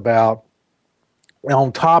talk about,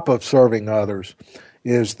 on top of serving others,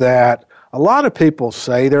 is that a lot of people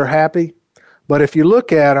say they're happy, but if you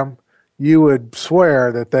look at them, you would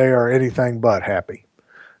swear that they are anything but happy.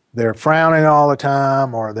 They're frowning all the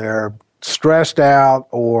time, or they're stressed out,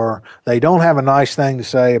 or they don't have a nice thing to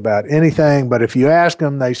say about anything, but if you ask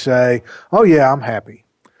them, they say, oh yeah, I'm happy.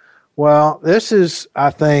 Well, this is,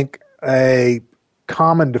 I think, a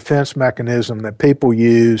common defense mechanism that people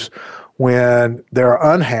use when they're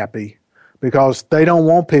unhappy, because they don't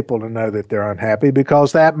want people to know that they're unhappy,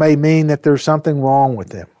 because that may mean that there's something wrong with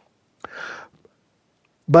them.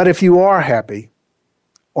 But if you are happy,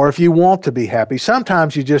 or if you want to be happy,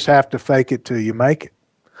 sometimes you just have to fake it till you make it.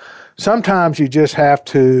 Sometimes you just have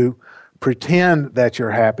to pretend that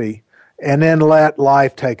you're happy and then let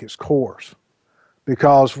life take its course.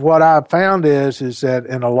 Because what I've found is that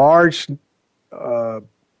in a large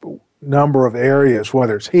number of areas,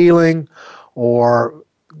 whether it's healing or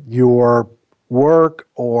your work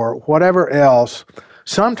or whatever else.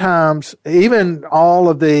 Sometimes even all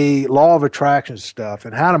of the law of attraction stuff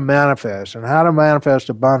and how to manifest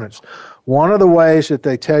abundance, one of the ways that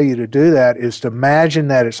they tell you to do that is to imagine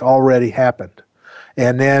that it's already happened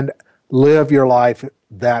and then live your life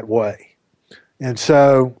that way. And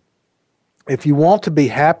so if you want to be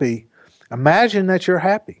happy, imagine that you're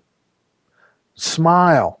happy.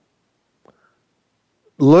 Smile.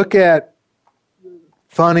 Look at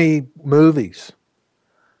funny movies.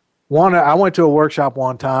 I went to a workshop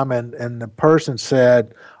one time, and the person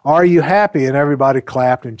said, "Are you happy?" And everybody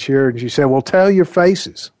clapped and cheered. And she said, "Well, tell your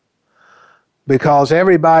faces." Because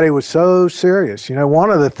everybody was so serious. You know, one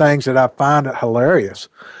of the things that I find hilarious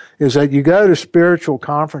is that you go to spiritual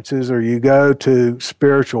conferences or you go to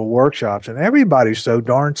spiritual workshops, and everybody's so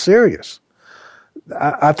darn serious.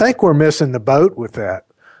 I think we're missing the boat with that.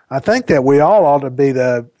 I think that we all ought to be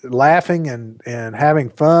laughing and having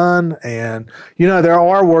fun. And, you know, there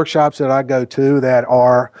are workshops that I go to that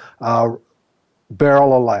are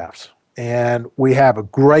barrel of laughs. And we have a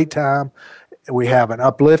great time. We have an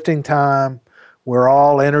uplifting time. We're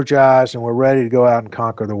all energized and we're ready to go out and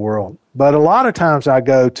conquer the world. But a lot of times I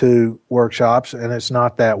go to workshops and it's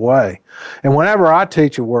not that way. And whenever I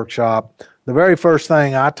teach a workshop, the very first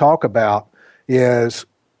thing I talk about is,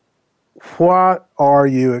 what are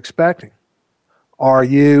you expecting?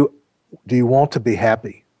 Do you want to be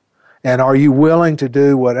happy? And are you willing to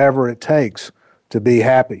do whatever it takes to be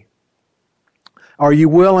happy? Are you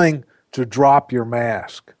willing to drop your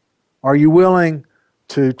mask? Are you willing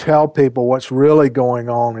to tell people what's really going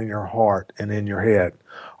on in your heart and in your head?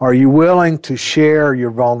 Are you willing to share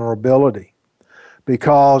your vulnerability?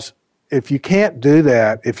 Because if you can't do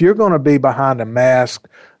that, if you're going to be behind a mask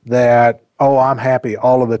that, oh, I'm happy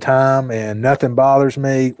all of the time and nothing bothers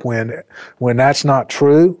me, when that's not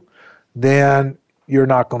true, then you're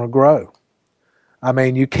not going to grow. I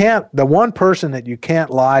mean, the one person that you can't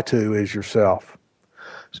lie to is yourself.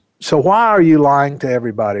 So why are you lying to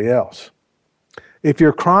everybody else? If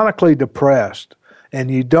you're chronically depressed and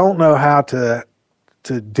you don't know how to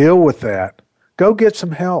deal with that, go get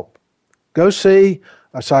some help. Go see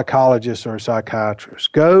a psychologist or a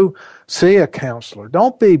psychiatrist. Go see a counselor.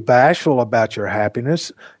 Don't be bashful about your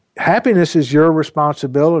happiness. Happiness is your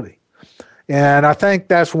responsibility. And I think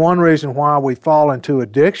that's one reason why we fall into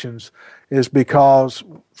addictions, is because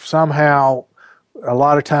somehow a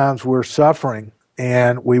lot of times we're suffering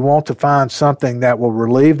and we want to find something that will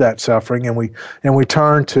relieve that suffering, and we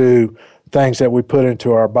turn to things that we put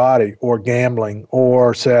into our body, or gambling,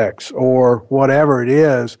 or sex, or whatever it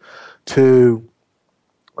is to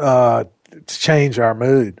change our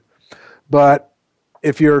mood. But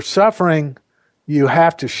if you're suffering, you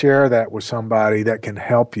have to share that with somebody that can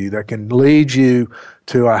help you, that can lead you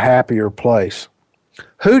to a happier place.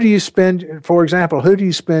 For example, who do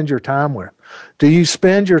you spend your time with? Do you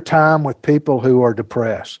spend your time with people who are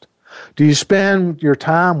depressed? Do you spend your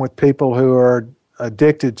time with people who are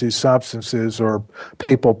addicted to substances or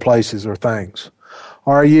people, places, or things?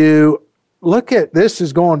 This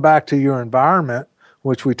is going back to your environment,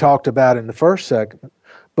 which we talked about in the first segment,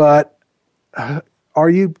 but are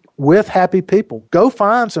you with happy people? Go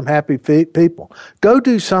find some happy people. Go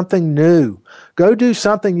do something new. Go do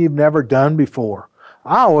something you've never done before.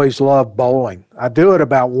 I always love bowling. I do it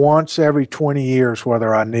about once every 20 years,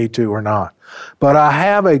 whether I need to or not. But I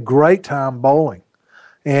have a great time bowling.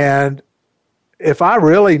 And if I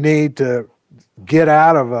really need to get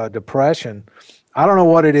out of a depression, I don't know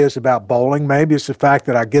what it is about bowling. Maybe it's the fact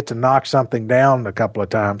that I get to knock something down a couple of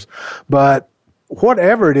times. But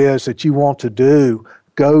whatever it is that you want to do,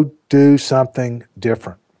 go do something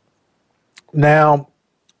different. Now,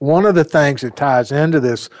 one of the things that ties into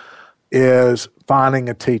this is finding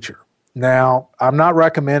a teacher. Now, I'm not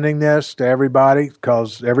recommending this to everybody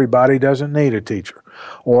because everybody doesn't need a teacher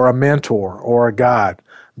or a mentor or a guide.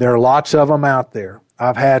 There are lots of them out there.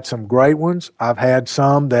 I've had some great ones. I've had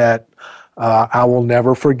some that I will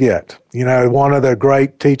never forget. You know, one of the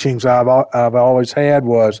great teachings I've always had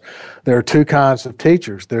was there are two kinds of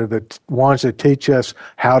teachers. They're the ones that teach us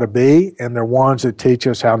how to be, and they're ones that teach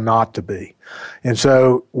us how not to be. And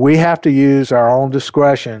so we have to use our own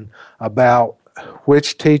discretion about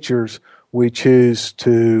which teachers we choose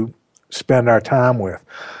to spend our time with.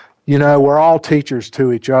 You know, we're all teachers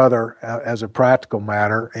to each other as a practical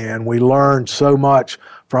matter, and we learn so much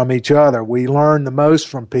from each other. We learn the most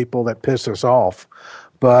from people that piss us off.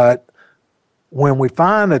 But when we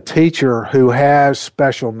find a teacher who has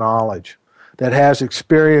special knowledge, that has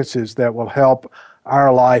experiences that will help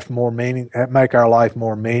our life make our life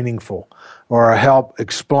more meaningful, or help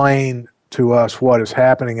explain to us what is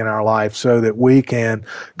happening in our life so that we can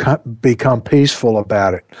become peaceful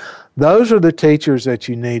about it. Those are the teachers that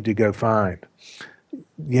you need to go find.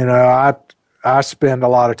 You know, I spend a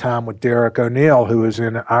lot of time with Derek O'Neill, who is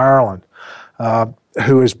in Ireland,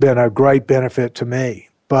 who has been a great benefit to me.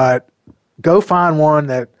 But go find one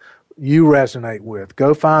that you resonate with.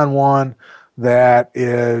 Go find one that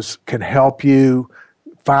can help you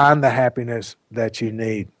find the happiness that you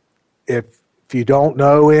need. If you don't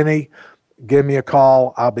know any, give me a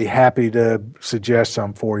call. I'll be happy to suggest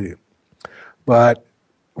some for you. But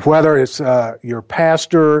whether it's your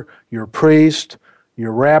pastor, your priest,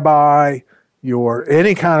 your rabbi, your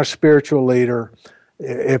any kind of spiritual leader,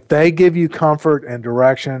 if they give you comfort and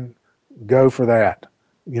direction, go for that.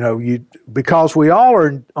 You know, because we all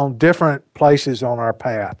are on different places on our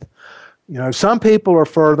path. You know, some people are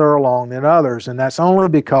further along than others, and that's only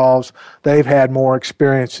because they've had more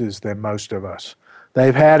experiences than most of us.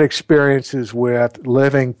 They've had experiences with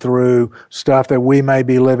living through stuff that we may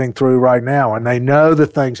be living through right now, and they know the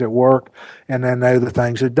things that work and they know the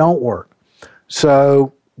things that don't work.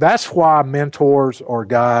 So that's why mentors or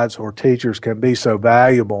guides or teachers can be so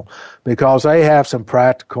valuable, because they have some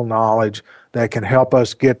practical knowledge that can help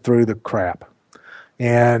us get through the crap,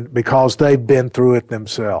 and because they've been through it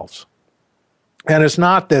themselves. And it's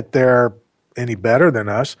not that they're any better than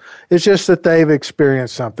us. It's just that they've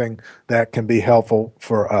experienced something that can be helpful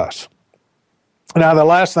for us. Now, the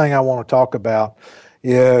last thing I want to talk about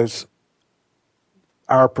is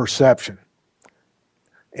our perception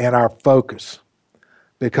and our focus.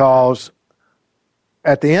 Because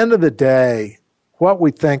at the end of the day, what we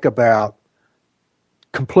think about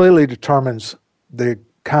completely determines the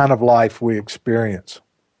kind of life we experience.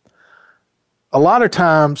 A lot of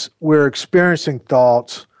times we're experiencing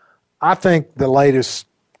thoughts. I think the latest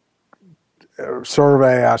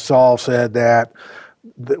survey I saw said that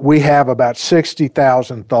we have about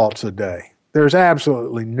 60,000 thoughts a day. There's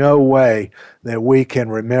absolutely no way that we can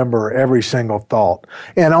remember every single thought.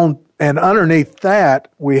 And underneath that,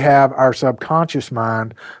 we have our subconscious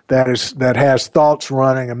mind that has thoughts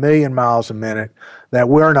running 1,000,000 miles a minute that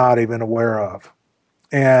we're not even aware of.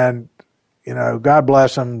 And you know, God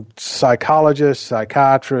bless them, psychologists,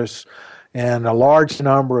 psychiatrists, and a large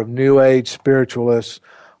number of New Age spiritualists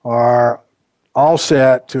are all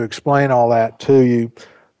set to explain all that to you.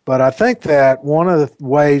 But I think that one of the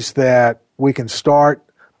ways that we can start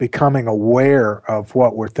becoming aware of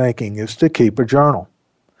what we're thinking is to keep a journal.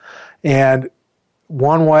 And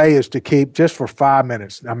one way is to keep just for 5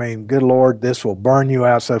 minutes. I mean, good Lord, this will burn you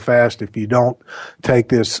out so fast if you don't take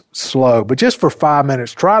this slow. But just for 5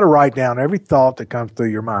 minutes, try to write down every thought that comes through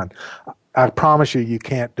your mind. I promise you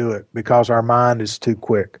can't do it because our mind is too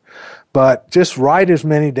quick. But just write as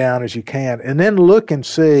many down as you can, and then look and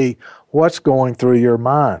see what's going through your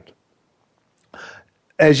mind.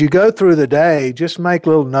 As you go through the day, just make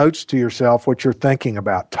little notes to yourself what you're thinking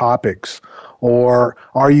about, topics. Or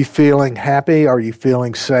are you feeling happy? Are you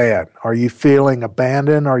feeling sad? Are you feeling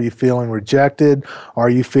abandoned? Are you feeling rejected?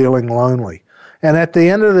 Are you feeling lonely? And at the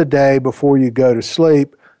end of the day, before you go to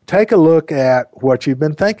sleep, take a look at what you've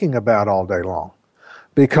been thinking about all day long.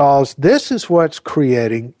 Because this is what's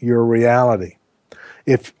creating your reality.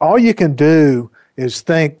 If all you can do is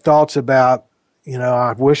think thoughts about, you know,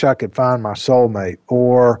 I wish I could find my soulmate,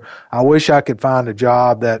 or I wish I could find a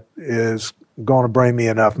job that is going to bring me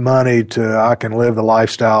enough money to I can live the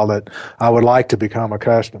lifestyle that I would like to become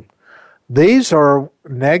accustomed. These are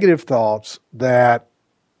negative thoughts that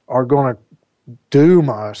are going to doom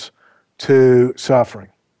us to suffering.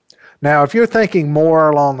 Now, if you're thinking more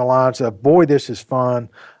along the lines of, boy, this is fun,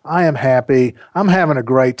 I am happy, I'm having a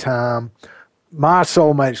great time, my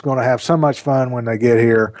soulmate's going to have so much fun when they get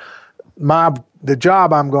here, the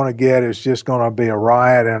job I'm going to get is just going to be a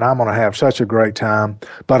riot, and I'm going to have such a great time,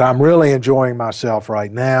 but I'm really enjoying myself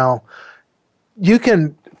right now. You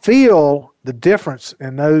can feel the difference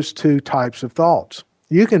in those two types of thoughts.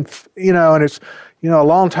 You can, and it's, a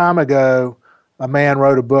long time ago, a man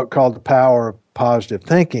wrote a book called The Power of Positive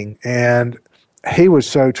Thinking, and he was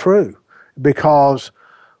so true, because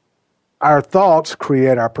our thoughts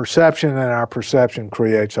create our perception, and our perception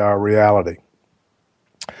creates our reality.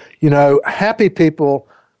 Happy people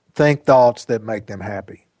think thoughts that make them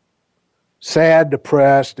happy. Sad,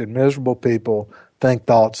 depressed, and miserable people think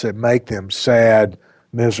thoughts that make them sad,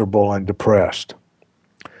 miserable, and depressed.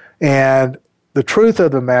 And the truth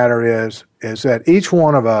of the matter is that each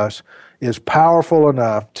one of us is powerful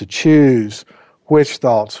enough to choose which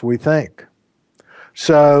thoughts we think.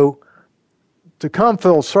 So, to come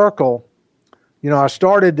full circle, I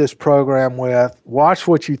started this program with watch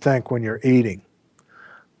what you think when you're eating.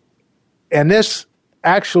 And this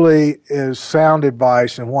actually is sound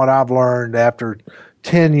advice and what I've learned after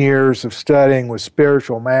 10 years of studying with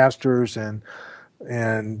spiritual masters and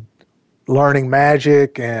learning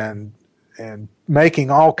magic and making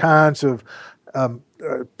all kinds of,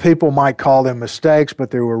 people might call them mistakes, but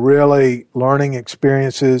they were really learning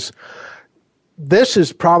experiences. This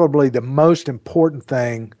is probably the most important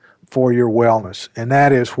thing for your wellness, and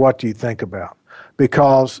that is, what do you think about?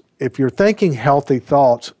 Because if you're thinking healthy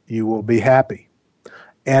thoughts, you will be happy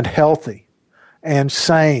and healthy and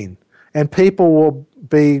sane, and people will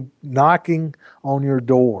be knocking on your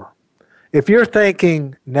door. If you're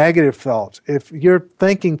thinking negative thoughts, if you're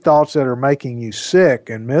thinking thoughts that are making you sick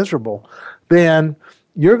and miserable, then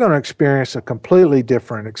you're going to experience a completely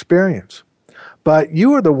different experience. But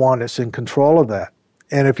you are the one that's in control of that.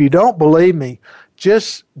 And if you don't believe me,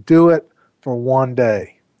 just do it for one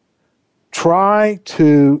day. Try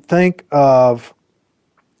to think of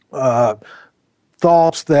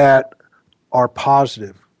thoughts that are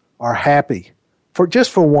positive, are happy, for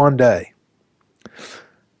one day.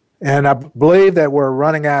 And I believe that we're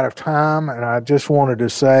running out of time, and I just wanted to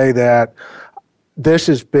say that this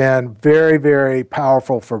has been very, very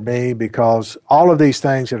powerful for me, because all of these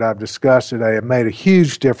things that I've discussed today have made a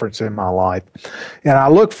huge difference in my life. And I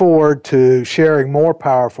look forward to sharing more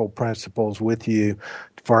powerful principles with you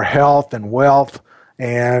for health and wealth.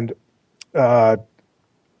 And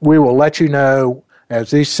we will let you know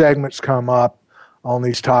as these segments come up on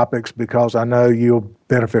these topics, because I know you'll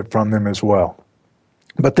benefit from them as well.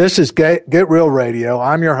 But this is Get Real Radio.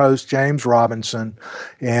 I'm your host, James Robinson,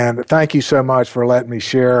 and thank you so much for letting me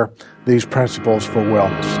share these principles for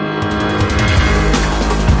wellness.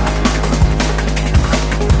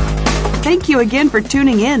 Thank you again for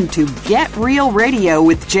tuning in to Get Real Radio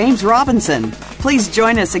with James Robinson. Please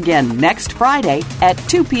join us again next Friday at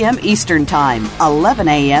 2 p.m. Eastern Time, 11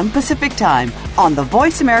 a.m. Pacific Time on the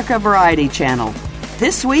Voice America Variety Channel.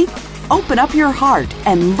 This week, open up your heart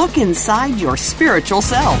and look inside your spiritual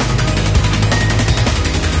self.